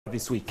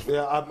this week?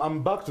 Yeah,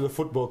 I'm back to the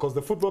football because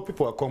the football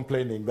people are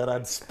complaining that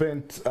I'd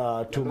spent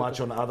too much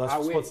on other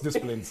sports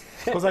disciplines.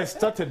 Because I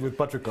started with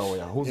Patrick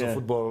Aoya, who's a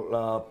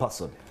football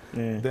person.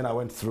 Then I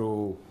went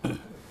through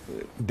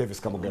Davis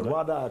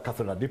Kamugerwada,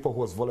 Catherine Adipo, who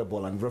was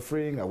volleyball and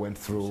refereeing. I went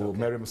through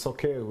Mary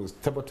Musoke, who's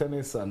table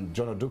tennis, and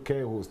John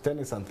Oduke, who's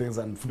tennis and things.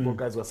 And football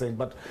guys were saying,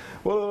 but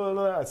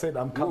I said,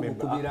 I'm coming.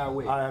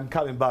 I am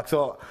coming back.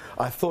 So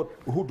I thought,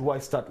 who do I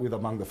start with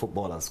among the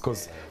footballers?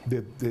 Because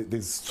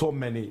there's so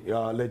many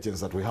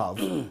legends that we have,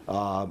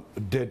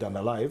 dead and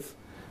alive.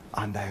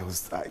 And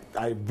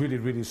I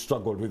really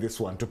struggled with this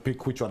one to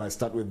pick which one I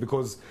start with,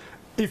 because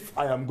if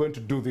I am going to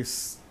do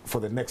this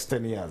for the next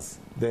 10 years,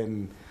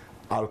 then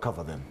I'll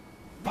cover them.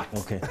 But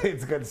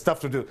it's tough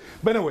to do.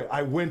 But anyway,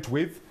 I went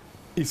with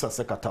Issa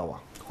Ssekatawa.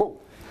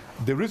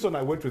 The reason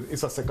I went with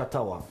Issa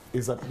Ssekatawa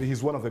is that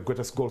he's one of the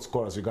greatest goal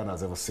scorers Uganda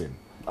has ever seen.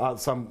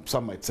 Some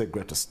might say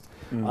greatest.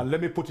 And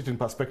let me put it in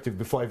perspective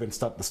before I even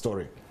start the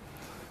story.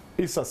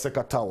 Issa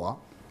Ssekatawa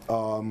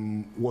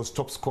was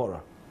top scorer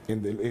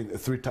in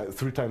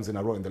three times in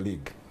a row in the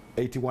league.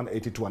 81,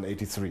 82, and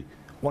 83.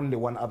 Only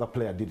one other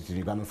player did it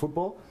in Ugandan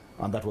football,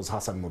 and that was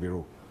Hassan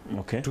Mubiru.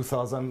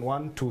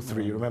 2001,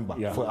 2-3, you remember,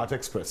 for at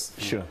Express.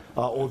 Sure.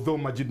 Although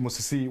Majid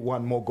Musisi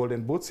won more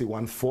golden boots, he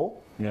won 4,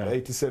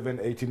 87,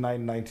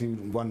 89,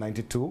 91,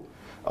 92.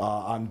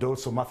 And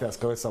also Matthias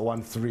Kawesa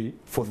won 3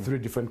 for 3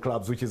 different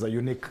clubs, which is a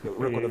unique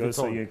record of its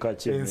own. In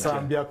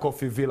Zambia,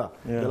 Kofi Villa,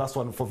 the last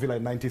one for Villa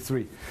in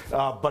 93.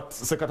 But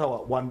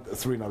Ssekatawa won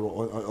 3 in a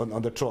row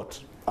on the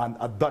trot. And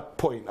at that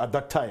point, at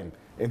that time,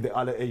 in the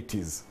early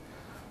 80s,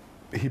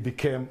 he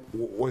became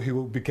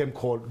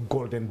called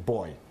Golden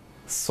Boy.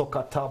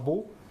 Soccer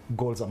taboo,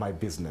 goals are my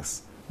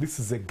business. This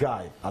is a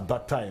guy at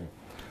that time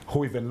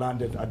who even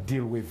landed a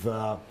deal with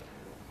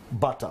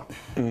Bata,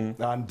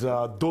 and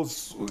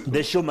those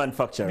the shoe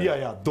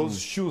manufacturer. Those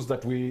shoes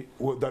that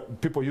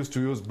people used to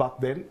use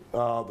back then,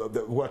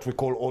 what we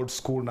call old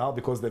school now,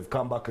 because they've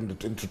come back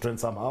into trend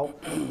somehow.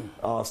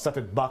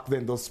 Started back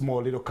then, those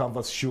small little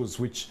canvas shoes,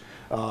 which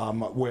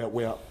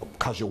were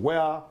casual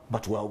wear,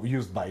 but were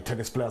used by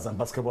tennis players and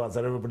basketballers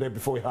and everybody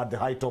before we had the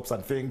high tops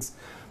and things.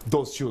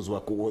 Those shoes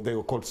were called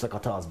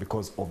Sekatawas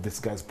because of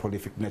this guy's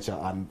prolific nature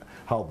and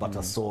how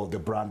Bata saw the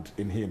brand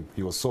in him.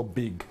 He was so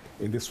big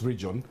in this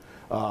region.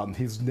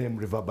 His name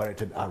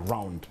reverberated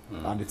around,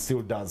 and it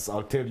still does.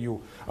 I'll tell you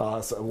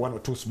 1 or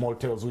 2 small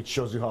tales which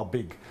shows you how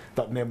big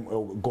that name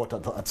got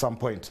at some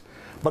point.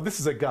 But this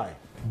is a guy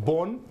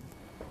born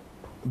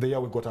the year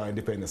we got our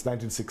independence,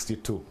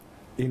 1962,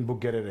 in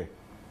Bugerere.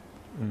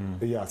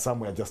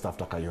 Somewhere just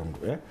after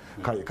Kayunga.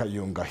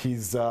 Kayunga.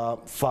 His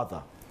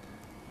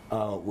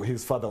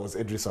father was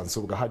Idris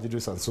Ansubuga, Haji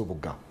Idris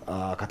Ansubuga,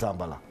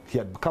 Katambala. He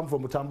had come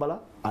from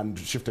Mutambala and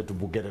shifted to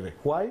Bugerere.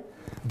 Why?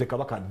 The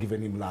Kabaka had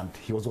given him land.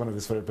 He was one of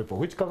his favorite people.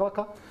 Which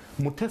Kabaka?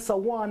 Mutesa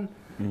won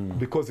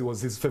because he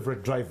was his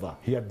favorite driver.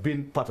 He had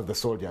been part of the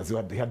soldiers. He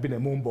had been a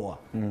Mumboa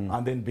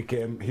and then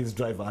became his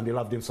driver, and he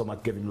loved him so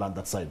much, gave him land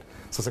that side.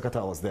 So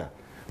Sekatawa was there.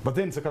 But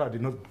then Sekatawa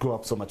did not grow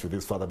up so much with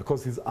his father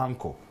because his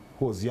uncle,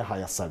 who was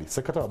Yahaya Sali.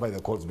 Sekatawa, by the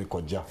way, calls me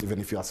Koja, even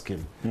if you ask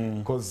him.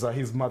 Because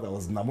his mother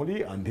was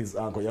Namuli and his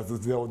uncle,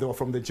 they were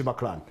from the Chima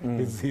clan,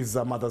 his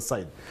mother's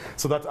side.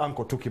 So that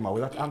uncle took him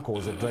away. That uncle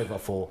was a driver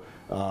for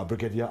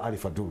Brigadier Ali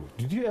Fadulu.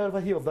 Did you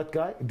ever hear of that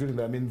guy during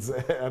the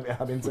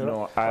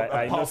No,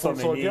 I know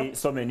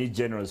so many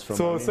generals from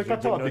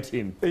Sekatawa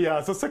team.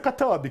 Yeah, so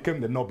Sekatawa became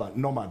the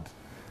nomad.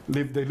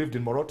 They lived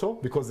in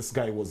Moroto because this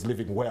guy was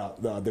living where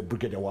the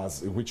brigadier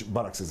was, which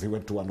barracks he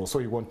went to, and also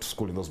he went to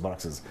school in those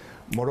barracks.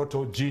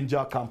 Moroto,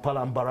 Jinja,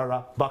 Kampala,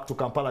 Mbarara, back to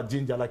Kampala,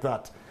 Jinja, like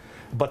that.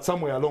 But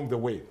somewhere along the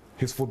way,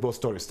 his football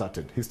story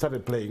started. He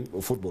started playing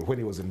football when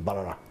he was in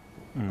Mbarara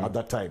at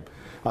that time.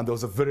 And there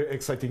was a very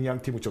exciting young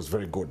team which was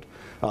very good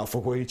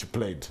for which he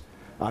played.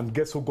 And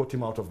guess who got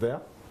him out of there?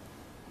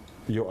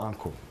 Your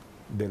uncle.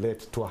 The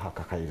late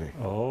Twahaka Kaire.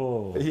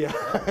 Oh. Yeah.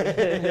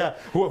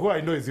 Who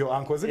I know is your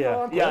uncle. Is it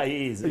your uncle? Yeah,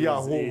 he is.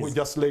 Yeah, who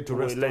just laid to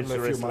rest a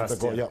few months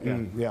ago.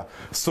 Yeah.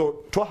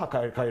 So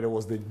Twahaka Kaire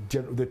was the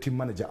team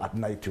manager at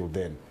Nightil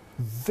then.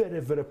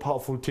 Very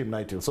powerful team,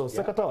 Nightil. So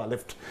Sekatawa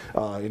left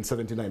in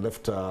 79,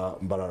 left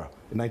Mbarara.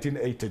 In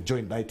 1980,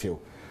 joined Nightil.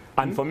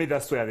 And for me,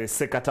 that's where the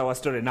Sekatawa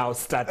story now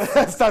starts.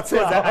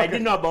 I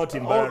didn't know about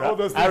him, but I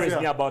always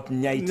knew about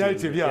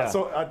Nightil.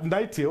 So at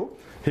Nightil,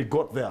 he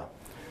got there.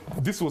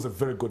 This was a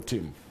very good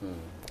team.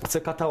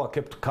 Sekatawa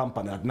kept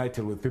company at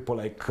Nightil with people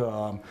like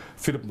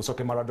Philip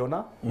Musoke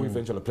Maradona, who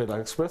eventually played at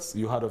Express.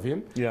 You heard of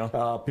him.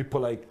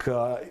 People like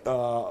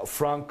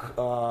Frank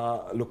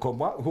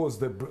Lukoma, who was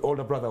the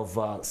older brother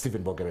of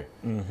Stephen Bogere.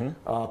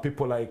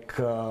 People like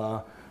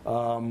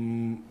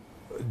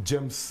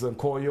James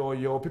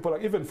Nkoyo, people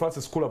like even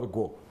Francis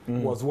Kulabego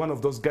was one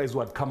of those guys who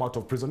had come out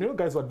of prison. You know,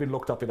 guys who had been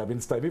locked up in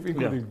Abin's time,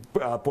 including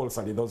Paul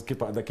Sally, the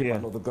keeper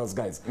of those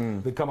guys.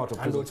 They come out of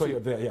prison. So you're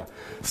there,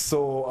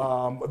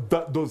 So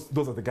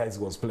those are the guys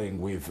he was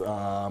playing with,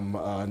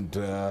 and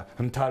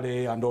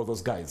Ntale and all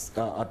those guys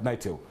at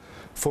Nightil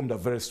formed a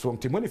very strong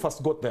team. When he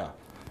first got there,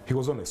 he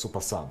was on a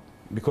super sub.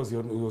 because he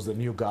was a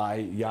new guy,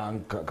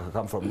 young,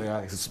 come from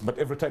there. But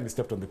every time he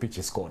stepped on the pitch,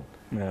 he scored.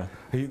 Yeah.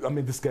 I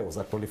mean, this guy was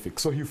that prolific.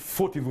 So he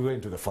fought his way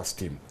into the first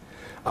team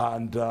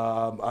and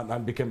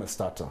became a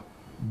starter.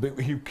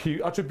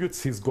 He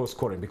attributes his goal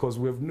scoring because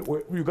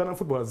Ugandan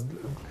football has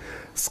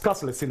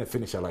scarcely seen a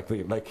finisher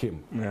like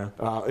him. Yeah.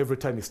 Every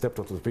time he stepped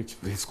onto the pitch,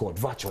 he scored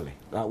virtually,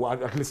 well,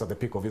 at least at the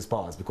peak of his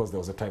powers, because there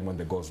was a time when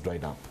the goals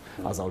dried up,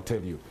 as I'll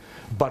tell you.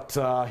 But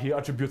he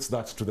attributes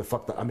that to the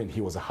fact that, I mean,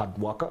 he was a hard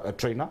worker, a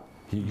trainer.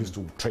 He used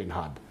to train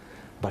hard,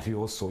 but he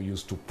also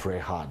used to pray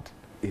hard.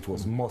 It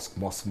was mosque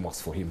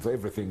for him. So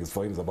everything is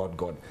for him is about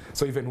God.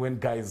 So even when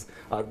guys,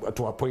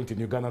 to a point in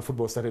Ugandan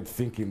football, started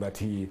thinking that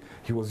he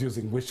was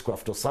using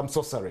witchcraft or some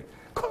sorcery,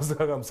 because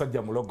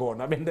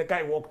I mean, the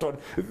guy walked on,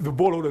 the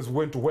ball always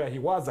went to where he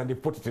was, and he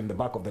put it in the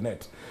back of the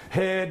net.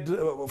 Head,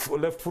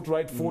 left foot,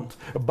 right foot,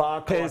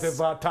 back,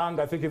 whatever, tongue.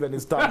 I think even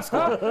his tongue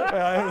scored.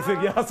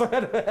 Everything. Yeah. So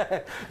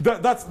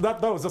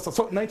that was just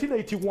so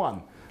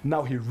 1981.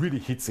 Now he really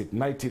hits it.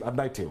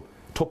 19.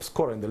 Top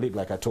scorer in the league,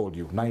 like I told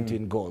you,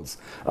 19 goals,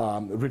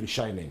 really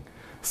shining.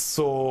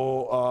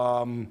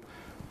 So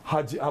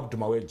Haji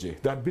Abdumaweje,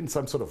 there had been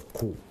some sort of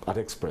coup at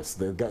Express.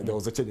 There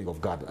was a changing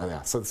of guard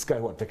there. So this guy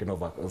who had taken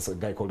over, a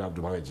guy called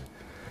Abdumaweje,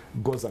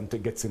 goes and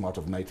gets him out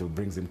of Nitel,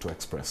 brings him to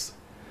Express.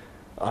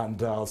 And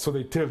so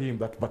they tell him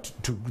that, but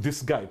to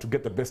this guy, to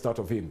get the best out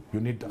of him, you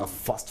need a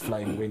fast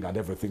flying wing and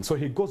everything. So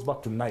he goes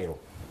back to Nile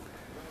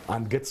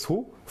and gets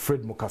who?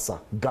 Fred Mukasa,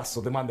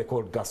 Gasso, the man they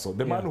called Gasso,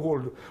 the man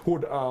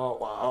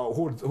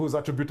who's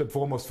attributed for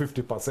almost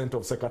 50%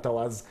 of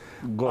Sekatawa's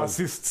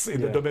assists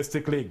in the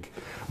domestic league.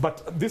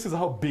 But this is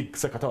how big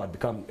Sekatawa had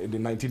become in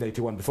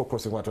 1981 before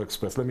crossing Water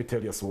Express. Let me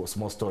tell you a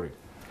small story.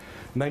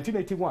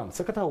 1981,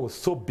 Sekatawa was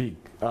so big,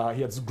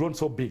 he had grown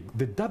so big,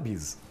 the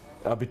derbies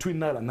between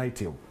Nile and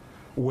Nitel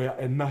were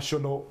a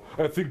national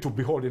thing to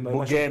behold in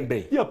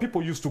Bugembe. Yeah,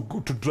 people used to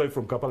drive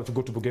from Kampala to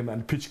go to Bugembe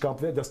and pitch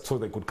camp there just so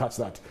they could catch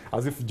that,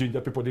 as if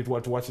Ginger people didn't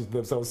want to watch it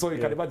themselves. So you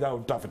can imagine how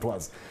tough it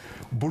was.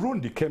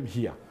 Burundi came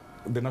here.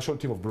 The national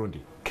team of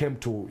Burundi came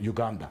to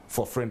Uganda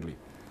for friendly.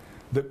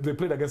 They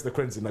played against the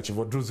Cranes in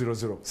Nachivo, drew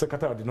 0-0.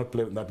 Sekatawa did not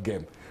play in that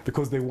game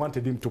because they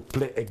wanted him to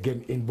play a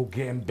game in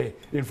Bugembe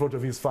in front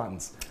of his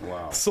fans.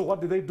 Wow. So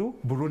what did they do?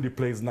 Burundi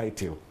plays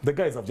Nitel. The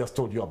guys I've just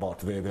told you about,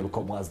 the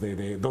Lukomwas,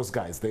 those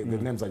guys, the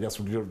names I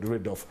just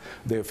read off,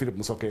 the Philip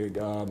Musoke,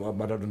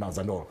 Maradonas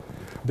and all.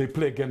 They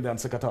play a game there and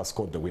Sekatawa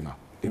scored the winner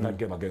in that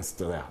game against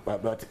there.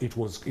 But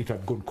it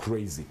had gone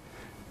crazy.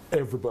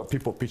 Everybody,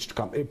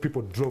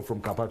 people drove from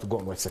Kampala to go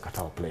and watch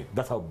Sekatawa play.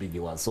 That's how big he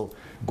was. So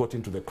got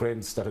into the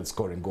Cranes, started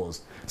scoring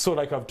goals. So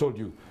like I've told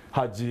you,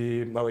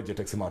 Haji Maweje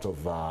takes him out of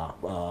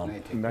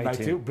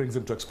Nitel, brings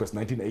him to Express,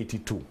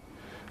 1982.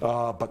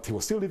 But he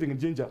was still living in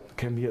Jinja,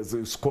 came here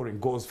scoring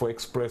goals for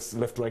Express,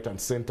 left, right,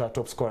 and center,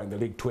 top scorer in the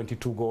league,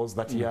 22 goals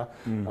that year.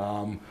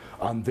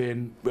 And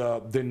then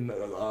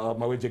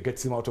Maweje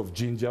gets him out of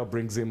Jinja,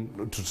 brings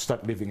him to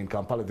start living in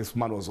Kampala. This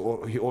man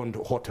he owned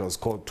hotels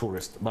called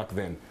Tourist back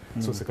then.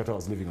 So Sekatawa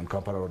was living on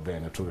Kampala Road there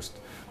in a tourist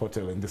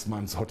hotel, in this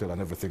man's hotel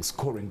and everything,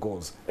 scoring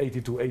goals,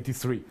 82,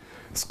 83,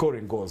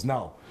 scoring goals.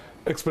 Now,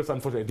 Express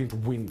unfortunately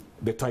didn't win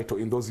the title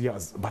in those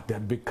years, but they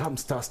had become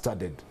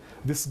star-studded.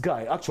 This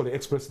guy, actually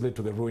Express led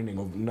to the ruining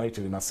of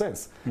Nitel in a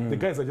sense. The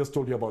guys I just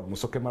told you about,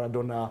 Musoke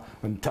Maradona,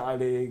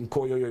 Ntale,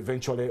 Nkoyoyo,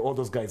 eventually, all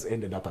those guys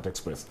ended up at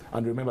Express.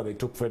 And remember, they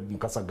took Fred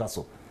Mukasa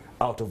Gasso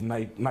out of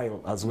Nile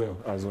as well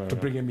to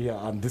bring him here.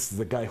 And this is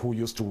the guy who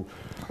used to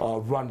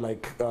run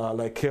like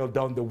hell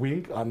down the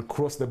wing and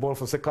cross the ball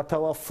for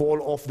Sekatawa,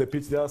 fall off the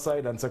pitch the other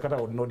side, and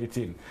Sekatawa would nod it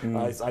in.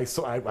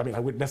 I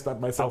witnessed that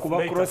myself. I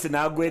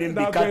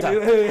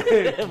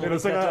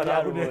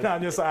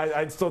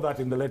saw that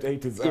in the late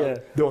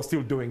 80s. They were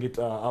still doing it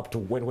up to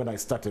when I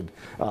started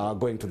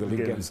going to the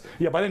league games.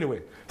 Yeah, but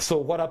anyway, so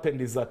what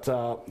happened is that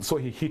so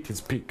he hit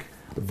his peak.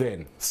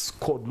 Then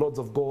scored lots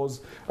of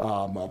goals,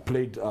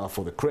 played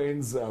for the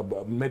Cranes,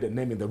 made a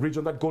name in the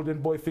region. That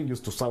golden boy thing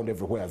used to sound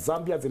everywhere.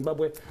 Zambia,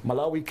 Zimbabwe,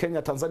 Malawi,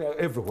 Kenya, Tanzania,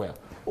 everywhere.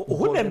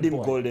 Who named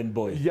him Golden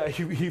Boy? Yeah,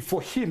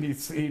 for him, he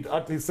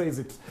says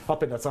it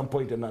happened at some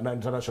point in an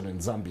international in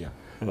Zambia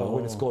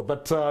when it's called.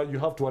 But you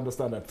have to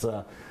understand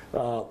that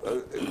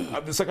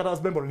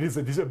Sekatawa's memory needs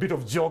a bit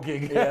of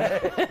jogging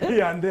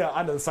here and there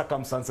under the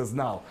circumstances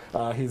now.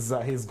 He's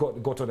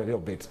got on a little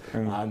bit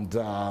and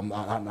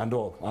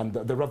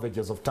the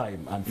ravages of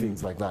time and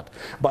things like that.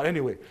 But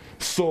anyway,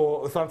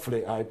 so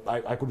thankfully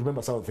I could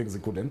remember some of the things he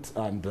couldn't,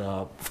 and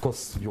of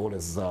course you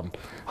always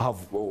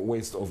have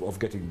ways of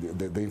getting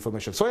the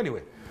information. So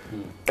anyway,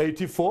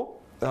 84.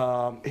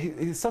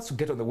 He starts to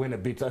get on the wane a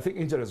bit. I think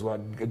injuries were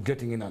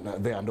getting in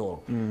there and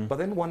all. But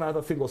then one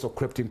other thing also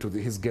crept into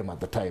his game at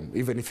the time,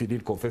 even if he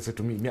didn't confess it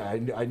to me. I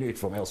knew it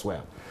from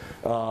elsewhere.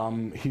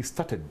 He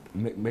started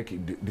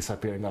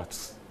disappearing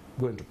arts,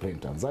 going to play in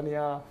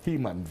Tanzania,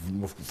 him and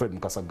Fred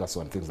Mukasa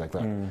Gasso and things like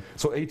that.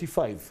 So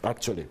 85,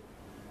 actually,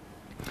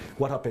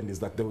 what happened is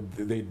that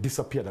they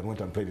disappeared and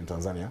went and played in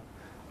Tanzania.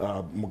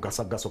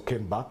 Mukasa Gasso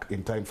came back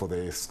in time for the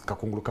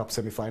Kakungulu Cup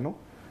semi-final.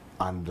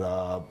 and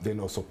then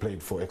also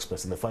played for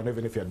Express in the final.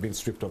 Even if he had been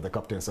stripped of the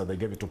captaincy, they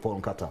gave it to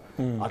Paul Nkata.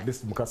 At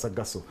least Mukasa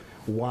Gasso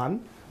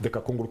won the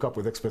Kakungulu Cup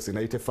with Express in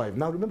 '85.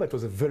 Now remember, it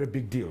was a very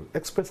big deal.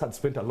 Express had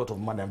spent a lot of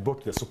money and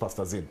brought the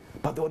superstars in,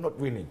 but they were not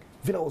winning.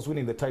 Villa was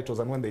winning the titles,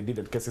 and when they did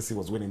it, KCC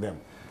was winning them.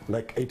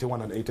 Like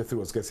 81 and 83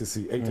 was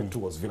KCC, 82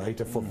 was Villa,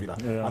 84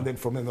 Villa. And then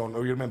from then on,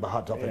 you remember how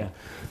it happened.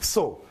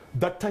 So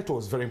that title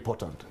was very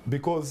important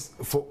because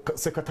for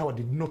Ssekatawa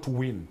did not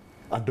win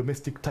a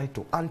domestic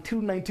title until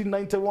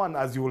 1991,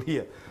 as you will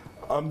hear.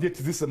 Yet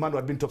this is a man who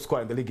had been top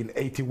scorer in the league in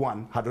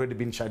 '81, had already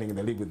been shining in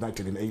the league with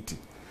United in '80.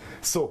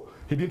 So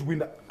he didn't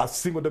win a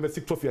single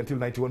domestic trophy until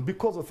 '91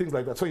 because of things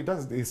like that. So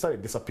he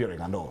started disappearing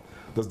and all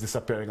those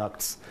disappearing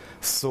acts.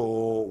 So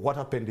what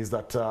happened is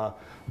that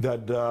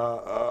the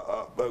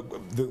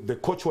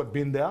coach who had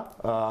been there,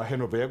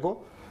 Henry Bego,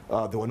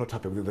 they were not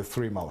happy with the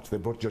threw him out. They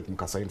brought George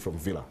Mukasa in from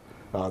Villa.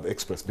 The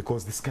Express,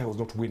 because this guy was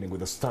not winning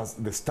with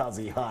the stars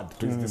he had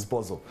to his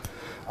disposal.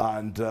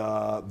 And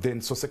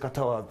then so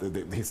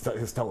Ssekatawa,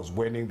 his star was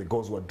winning, the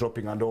goals were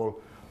dropping and all.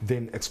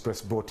 Then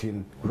Express brought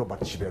in Robert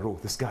Chiberu.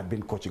 This guy had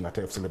been coaching at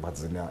AFC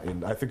Leopards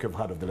in I think you've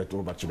heard of the late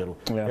Robert Chiberu.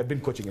 He had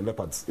been coaching in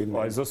Leopards.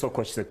 He's also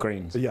coached the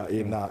Cranes. Yeah,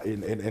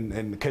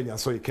 in Kenya.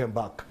 So he came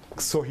back.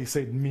 So he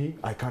said,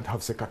 I can't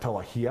have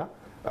Ssekatawa here.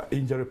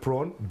 Injury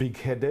prone,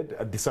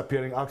 big-headed,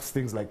 disappearing acts,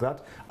 things like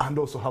that, and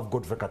also have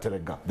Godfrey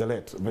Katerega, the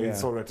late,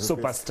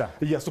 superstar.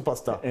 Yeah,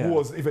 superstar, who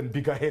was even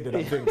bigger-headed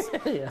and things.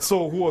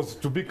 So who was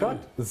to be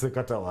cut?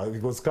 Ssekatawa. He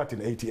was cut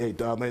in '88.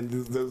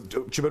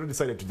 Chiberu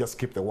decided to just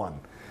keep the one.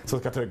 So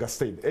Katerega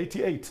stayed.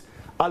 '88.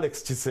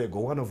 Alex Chisego,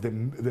 one of the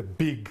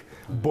big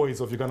boys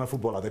of Uganda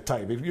football at the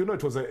time. You know,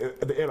 it was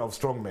the era of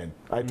strongmen.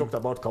 I talked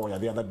about Kawaya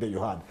the other day you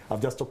had.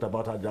 I've just talked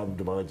about Adam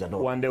Dubaweja.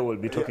 One day we'll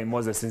be talking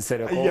Moses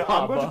Insereko. Yeah,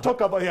 I'm going to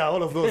talk about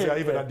all of those,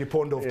 even at the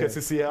Pond of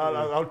KCC.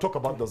 I'll talk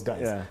about those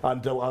guys.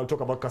 And I'll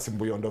talk about Kasim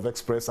Buyond of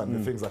Express and the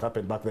things that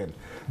happened back then.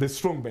 The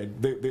strongmen,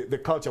 the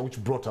culture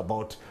which brought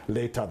about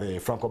later the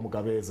Franco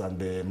Mugabes and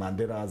the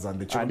Manderas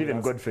and the Chilumilas. And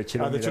even Godfrey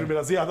Chilumilas. And the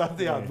Chilumilas,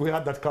 we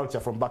had that culture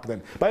from back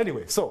then. But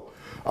anyway, so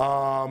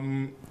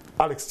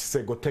Alex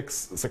Chisego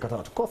takes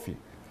Ssekatawa to coffee.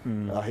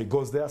 He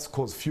goes there,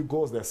 scores a few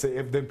goals. They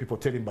say, then people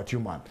tell him, but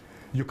you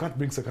can't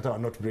bring Ssekatawa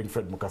and not bring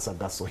Fred Mukasa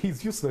Gasso.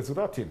 He's useless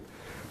without him.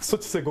 So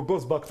Chisego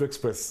goes back to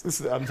Express.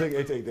 I'm saying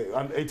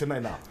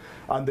 89 now.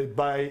 And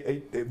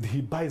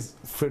he buys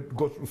Fred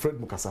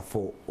Mukasa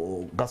for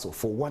Gasso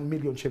for 1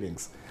 million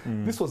shillings.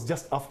 This was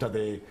just after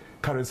the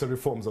currency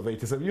reforms of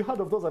 '87. You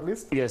heard of those at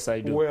least? Yes, I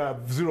do. Where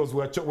zeros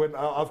were when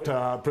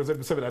after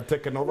President Museveni had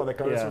taken over the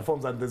currency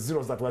reforms and the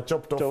zeros that were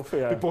chopped off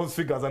people's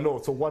figures and all.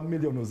 So 1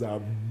 million was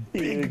a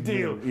big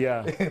deal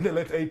in the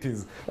late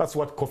 '80s. That's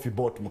what Kofi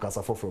bought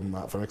Mukasa for from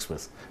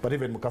Express. But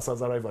even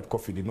Mukasa's arrival at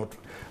Kofi did not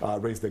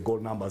raise the goal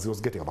numbers. He was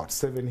getting about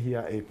 7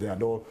 here, 8 there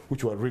and all,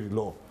 which were really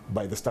low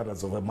by the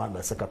standards of a man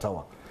like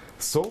Ssekatawa.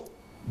 So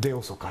they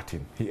also cut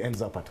him. He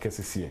ends up at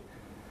KCCA,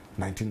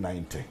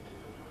 1990,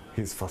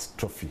 his first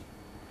trophy.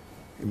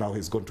 Now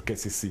he's gone to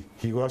KCC.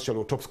 He was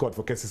actually a top scorer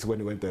for KCC when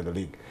he went there in the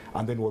league,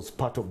 and then was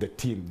part of the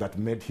team that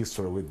made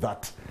history with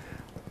that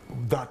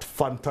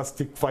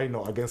fantastic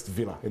final against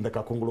Villa in the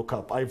Kakungulu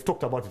Cup. I've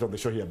talked about it on the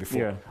show here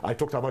before. I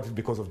talked about it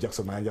because of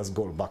Jackson Manja's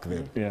goal back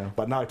then.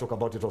 But now I talk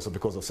about it also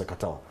because of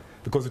Ssekatawa.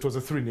 Because it was a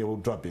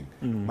 3-0 drubbing.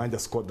 Manja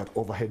scored that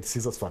overhead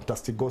scissors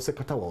fantastic goal.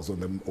 Ssekatawa was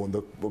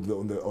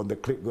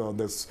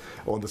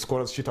on the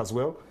scorer's sheet as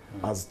well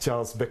as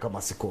Charles Becker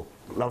Masiko,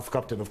 love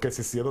captain of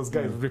KCC. Those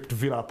guys ripped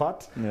Villa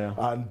apart.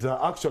 And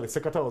actually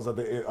Ssekatawa was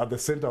at the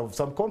center of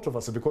some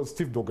controversy because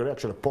Steve Dogere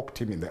actually poked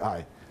him in the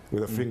eye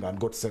with a finger and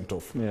got sent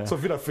off. So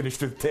Villa finished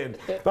with 10.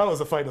 That was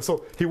the final.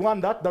 So he won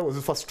that. That was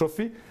his first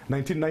trophy.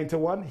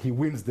 1991, he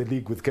wins the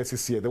league with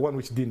KCCA, the one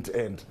which didn't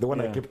end, the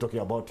one I keep talking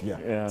about here.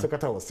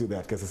 Ssekatawa was still there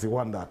at KCC,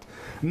 won that.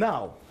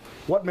 Now,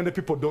 what many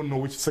people don't know,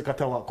 which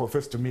Ssekatawa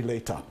confessed to me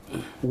later,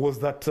 was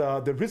that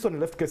the reason he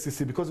left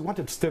KCC because he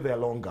wanted to stay there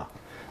longer.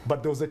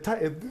 But there was a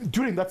time,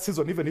 during that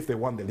season, even if they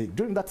won the league,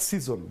 during that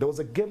season, there was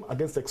a game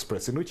against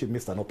Express in which he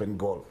missed an open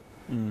goal.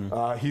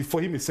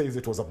 For him, he says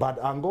it was a bad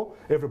angle.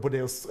 Everybody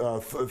else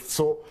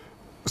saw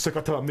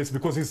Ssekatawa missed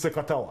because he's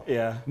Ssekatawa.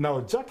 Now,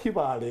 Jack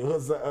Hibale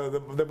was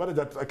the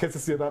manager at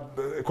KCC,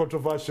 that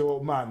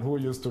controversial man who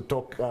used to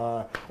talk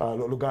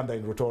Luganda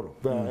in Rutoro.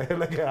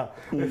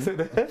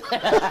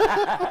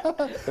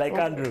 Like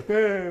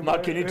Andrew.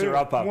 Mark, you need to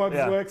wrap up.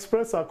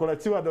 Express, that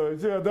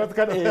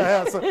kind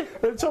of so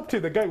chopped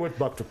him. The guy went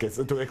back to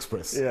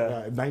Express.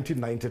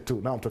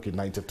 1992. Now I'm talking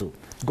 92.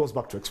 Goes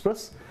back to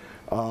Express.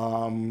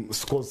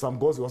 Scores some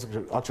goals. He was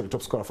actually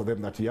top scorer for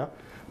them that year.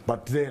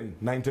 But then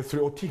 93,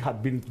 OT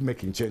had been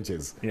making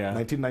changes.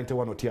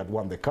 1991, OT had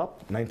won the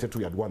cup. 92,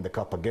 he had won the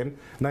cup again.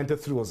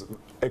 93 was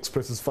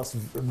Express's first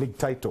league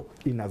title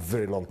in a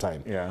very long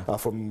time.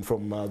 From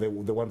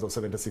the ones of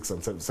 76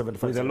 and 75. With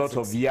 76. A lot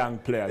of young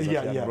players.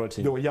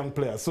 They were young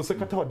players. So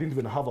Ssekatawa didn't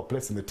even have a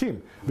place in the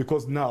team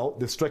because now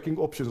the striking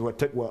options were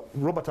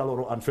Robert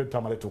Aloro and Fred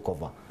Tamale took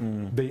over.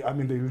 They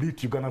lit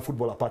Ugandan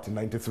football apart in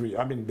 93.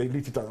 They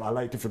lit it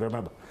alight, if you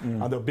remember.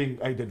 And they were being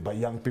aided by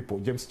young people.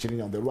 James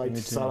Chirini on the right,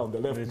 Salah on the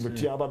left.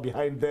 Mutiaba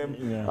behind them,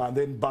 and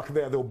then back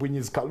there were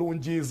Bunyis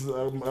Kalunjis,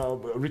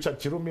 Richard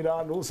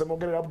Chirumira,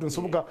 Semogere Abdul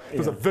Sumuga. It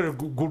was a very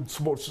good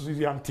small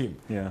young team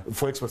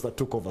for Express that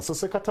took over. So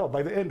Sekatawa,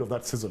 by the end of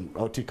that season,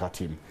 our Tika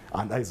team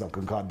and Isaac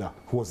Nkada,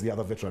 who was the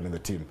other veteran in the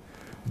team,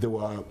 there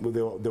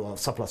were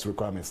surplus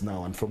requirements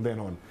now, and from then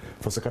on,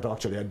 for Sekatawa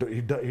actually,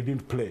 he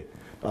didn't play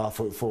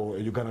for a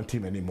Ugandan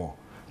team anymore.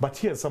 But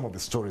here's some of the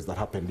stories that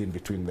happened in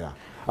between there.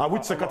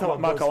 Which Sekatawa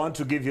Mark, I want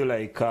to give you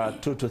like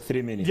 2 to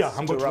 3 minutes. Yeah,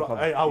 I'm going to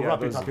I'll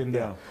wrap it up in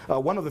there.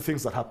 One of the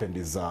things that happened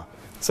is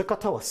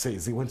Sekatawa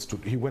says he went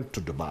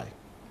to Dubai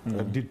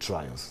and did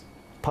trials.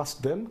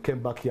 Passed them,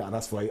 came back here and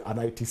asked for an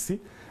ITC.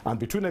 And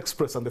between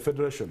Express and the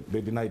Federation, they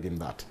denied him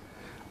that.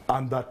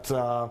 And that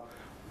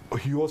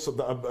he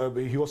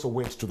also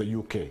went to the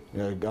UK.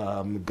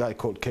 A guy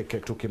called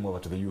KK took him over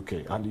to the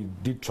UK, and he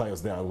did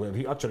trials there where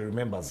he actually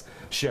remembers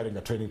sharing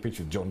a training pitch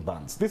with John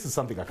Barnes. This is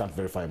something I can't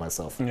verify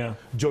myself. Yeah.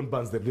 John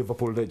Barnes, the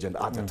Liverpool legend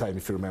at the time,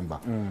 if you remember.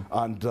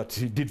 And that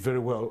he did very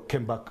well,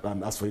 came back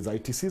and asked for his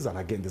ITCs, and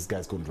again, this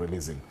guys couldn't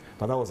release him.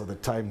 But that was at the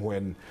time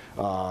when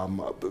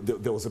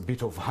there was a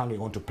bit of hanging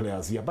on to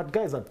players here. But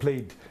guys had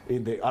played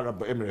in the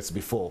Arab Emirates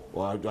before.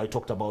 I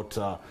talked about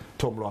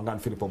Tom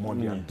Luangan, Philip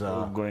Omondi,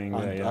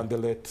 and the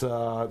late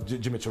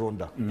Jimmy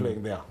Chironda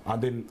playing there.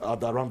 And then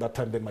around that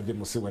time, then Majid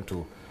Musi went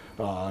to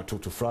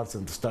France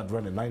and started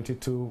running in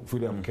 '92.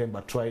 William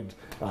Kemba tried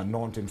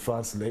Nantes in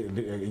France a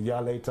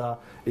year later.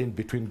 In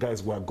between,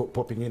 guys were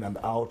popping in and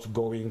out,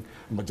 going.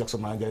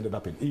 Jackson Manja ended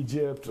up in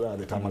Egypt.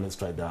 The Tamales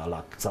tried their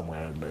luck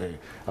somewhere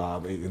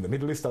in the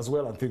Middle East as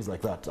well, and things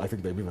like that. I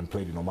think they've even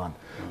played in Oman.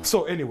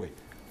 So anyway,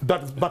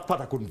 that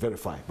part I couldn't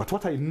verify. But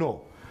what I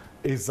know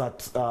is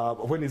that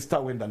when his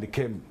star went and he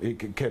came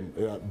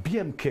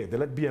BMK, the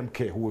late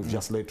BMK, who was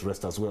just laid to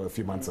rest as well a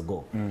few months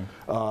ago,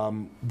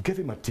 gave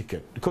him a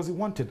ticket because he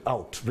wanted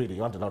out, really.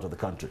 He wanted out of the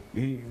country.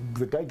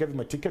 The guy gave him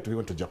a ticket, he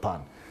went to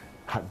Japan.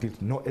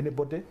 Didn't know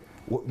anybody,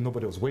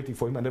 nobody was waiting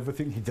for him and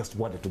everything. He just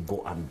wanted to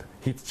go and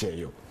hit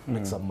Cheyo,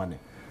 make some money.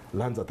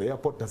 Lands at the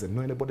airport, doesn't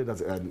know anybody,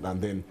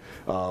 and then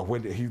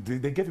when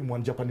they gave him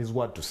one Japanese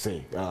word to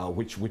say,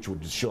 which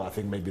would show, I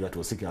think, maybe that he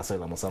was seeking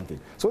asylum or something.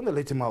 So when they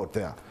let him out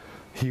there,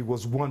 he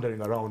was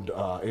wandering around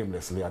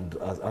aimlessly, and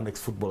an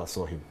ex-footballer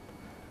saw him.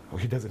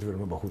 He doesn't even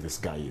remember who this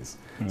guy is.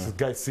 So the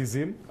guy sees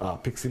him,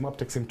 picks him up,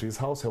 takes him to his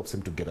house, helps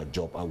him to get a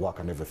job, work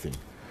and everything.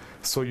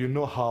 So you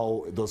know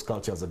how those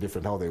cultures are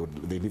different, how they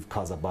leave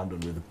cars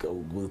abandoned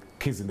with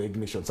keys in the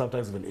ignition,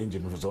 sometimes even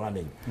engine was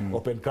running,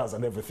 open cars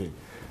and everything.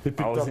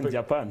 I was in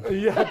Japan.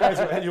 Yeah,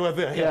 guys, you were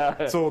there.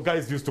 Yeah. So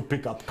guys used to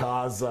pick up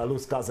cars,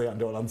 lose cars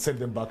and all, and send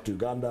them back to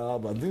Uganda.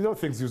 But you know,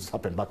 things used to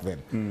happen back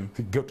then.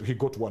 He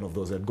got one of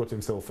those and got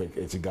himself a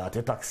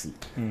taxi,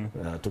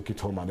 took it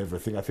home and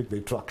everything. I think they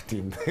tracked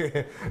him.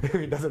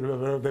 He doesn't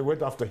remember. They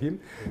went after him,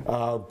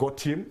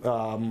 got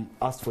him,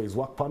 asked for his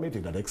work permit.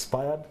 It had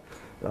expired.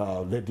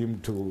 Led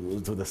him to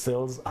the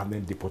cells and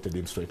then deported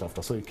him straight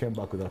after. So he came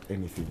back without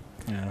anything,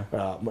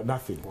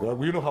 nothing.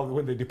 You know how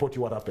when they deport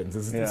you, what happens?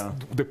 It's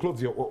the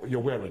clothes you're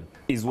wearing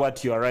is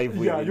what you arrive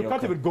with. Yeah, you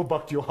can't even go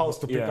back to your house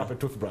to pick up a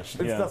toothbrush.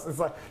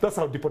 That's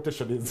how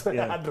deportation is.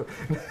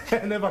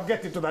 Never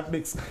get into that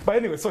mix. But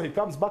anyway, so he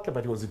comes back,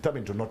 but he was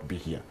determined to not be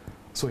here.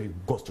 So he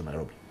goes to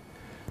Nairobi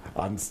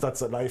and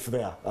starts a life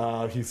there.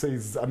 He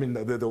says, I mean,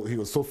 he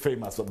was so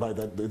famous by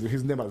that,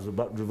 his name has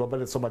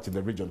reverberated so much in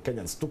the region.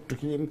 Kenyans took to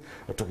him,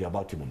 talking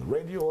about him on the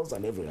radios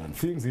and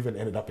things. Even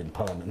ended up in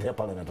Parliament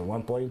at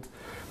one point.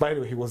 But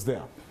anyway, he was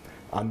there.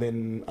 And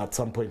then at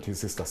some point his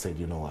sister said,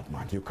 you know what,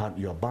 man,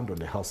 you abandoned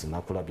the house in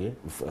Akulabye,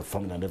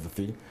 family and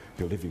everything.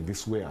 You're living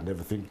this way and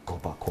everything. Go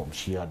back home.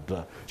 She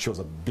was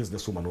a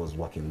businesswoman who was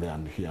working there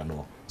and here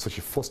no. So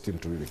she forced him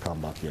to really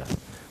come back here.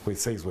 He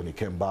says when he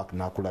came back,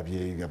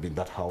 Nakulabye, I mean,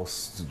 that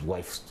house, his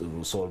wife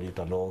sold it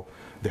and all.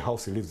 The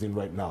house he lives in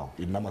right now,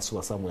 in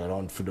Namasua, somewhere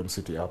around Freedom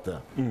City out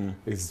there,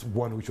 is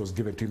one which was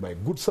given to him by a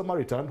good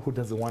Samaritan who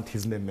doesn't want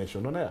his name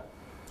mentioned on air.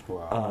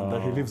 Wow.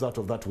 And he lives out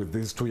of that with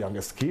these 2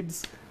 youngest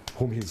kids,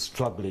 whom he's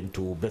struggling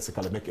to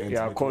basically make ends meet.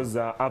 Yeah, because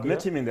I've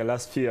met him in the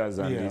last few years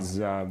and he's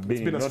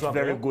been not struggle,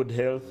 very good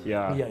health.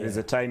 There's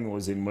a time he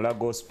was in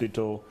Mulago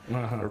Hospital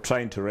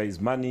trying to raise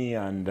money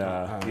and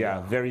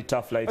very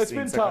tough life. It's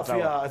been tough,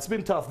 it's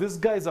been tough. These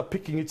guys are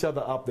picking each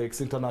other up, the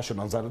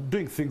ex-internationals, and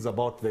doing things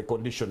about the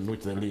condition in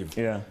which they live.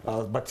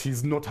 But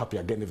he's not happy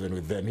again even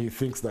with them. He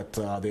thinks that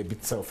they're a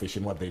bit selfish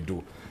in what they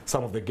do.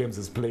 Some of the games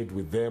he's played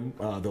with them,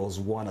 there was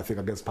one, I think,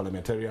 against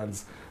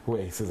parliamentarians,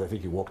 where he says, I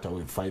think he walked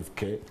away with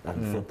 5K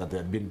and thought that they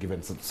had been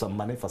given some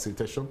money,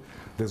 facilitation.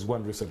 There's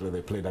one recently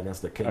they played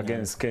against the Kenya.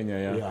 Against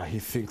Kenya, Yeah, he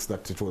thinks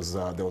that it was,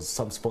 there was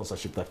some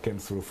sponsorship that came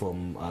through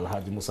from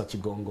Alhaji Musa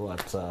Chigongo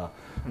at the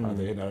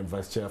NRM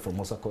Vice Chair from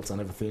Musa Courts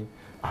and everything.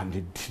 And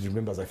he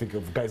remembers, I think,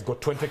 if guys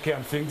got 20K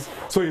and things.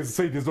 So he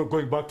said he's not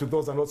going back to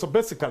those and all. So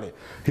basically,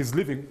 he's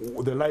living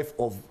the life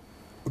of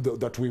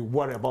that we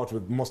worry about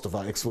with most of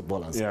our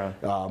ex-footballers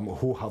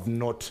who have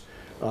not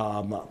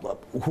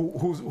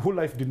who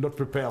life did not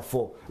prepare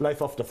for.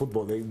 Life after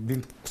football, they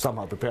didn't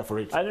somehow prepare for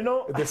it. I don't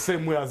know. The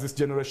same way as this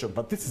generation.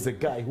 But this is a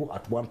guy who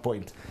at one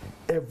point,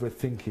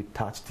 everything he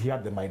touched, he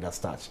had the Midas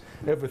touch.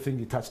 Everything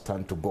he touched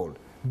turned to gold.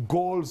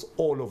 Goals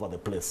all over the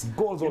place.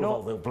 Goals all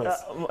over the place.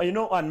 You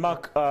know, and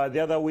Mark,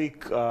 the other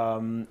week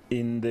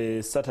in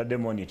the Saturday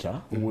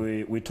Monitor,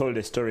 we told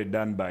a story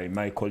done by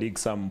my colleague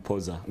Sam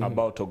Poza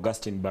about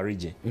Augustine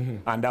Barige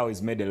and how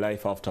he's made a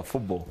life after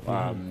football.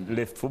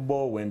 Left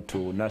football, went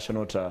to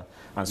National Water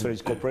and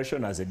Sewage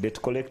Corporation as a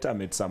debt collector,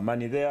 made some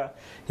money there.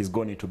 He's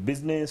gone into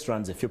business,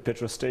 runs a few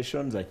petrol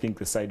stations. I think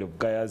the side of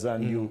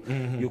Gayazan,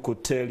 you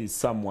could tell he's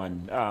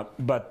someone.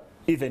 But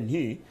even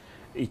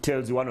he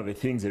tells you one of the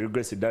things he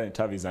regrets he doesn't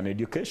have is an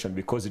education,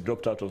 because he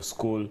dropped out of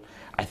school,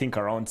 I think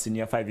around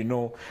senior 5, you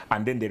know,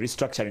 and then the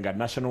restructuring at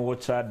National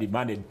Water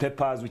demanded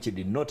papers, which he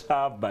did not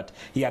have, but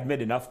he had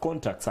made enough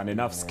contacts and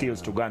enough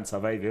skills to go and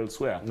survive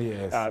elsewhere.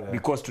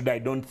 Because today I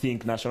don't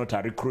think National Water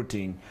are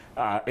recruiting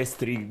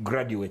S3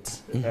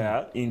 graduates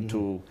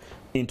into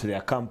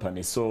their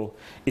company. So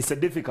it's a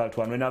difficult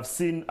one. When I've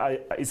seen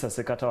Issa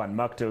Ssekatawa and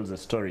Mark tells a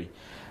story,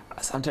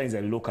 sometimes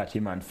I look at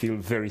him and feel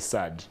very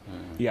sad.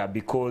 Yeah,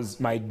 because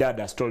my dad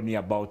has told me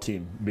about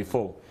him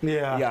before.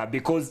 Yeah,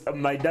 because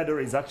my dad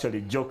always actually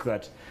joked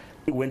that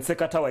when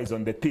Ssekatawa is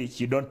on the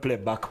pitch, you don't play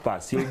back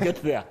pass. He'll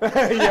get there.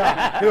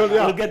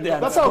 He'll get there.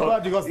 That's how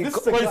bad, because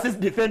this is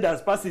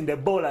defenders passing the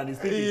ball and he's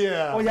thinking,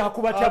 oh yeah,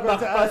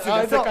 back pass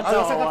in the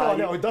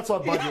Ssekatawa. That's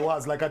what bad he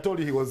was. Like I told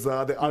you, he was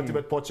the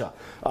ultimate poacher.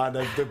 And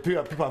the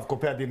people have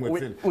compared him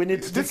with him.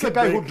 This is the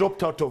guy who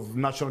dropped out of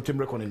national team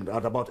reckoning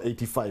at about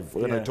 85.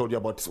 When I told you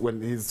about when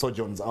his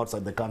sojourns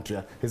outside the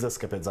country, his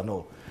escapades and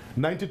all.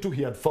 92,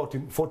 he had fought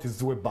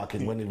his way back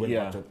in when he went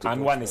back to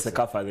and won a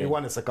Sekafa there. He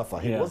won a Sekafa.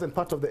 He wasn't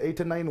part of the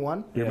 89 one.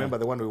 Remember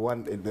the one we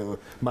won in the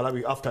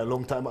Malawi after a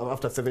long time,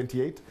 after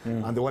 78,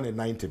 and the one in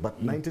 90.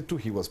 But 92,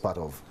 he was part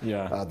of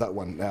that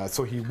one.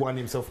 So he won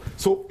himself.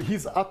 So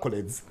his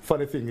accolades,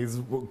 funny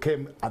thing,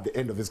 came at the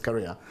end of his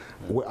career,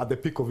 at the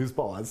peak of his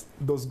powers.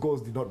 Those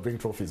goals did not bring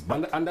trophies.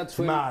 But and that's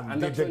when,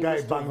 the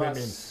guy bang them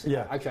in.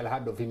 Actually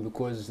heard of him,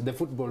 because the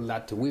football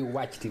that we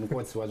watched in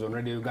courts was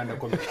already Uganda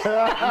coming.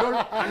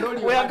 and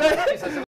all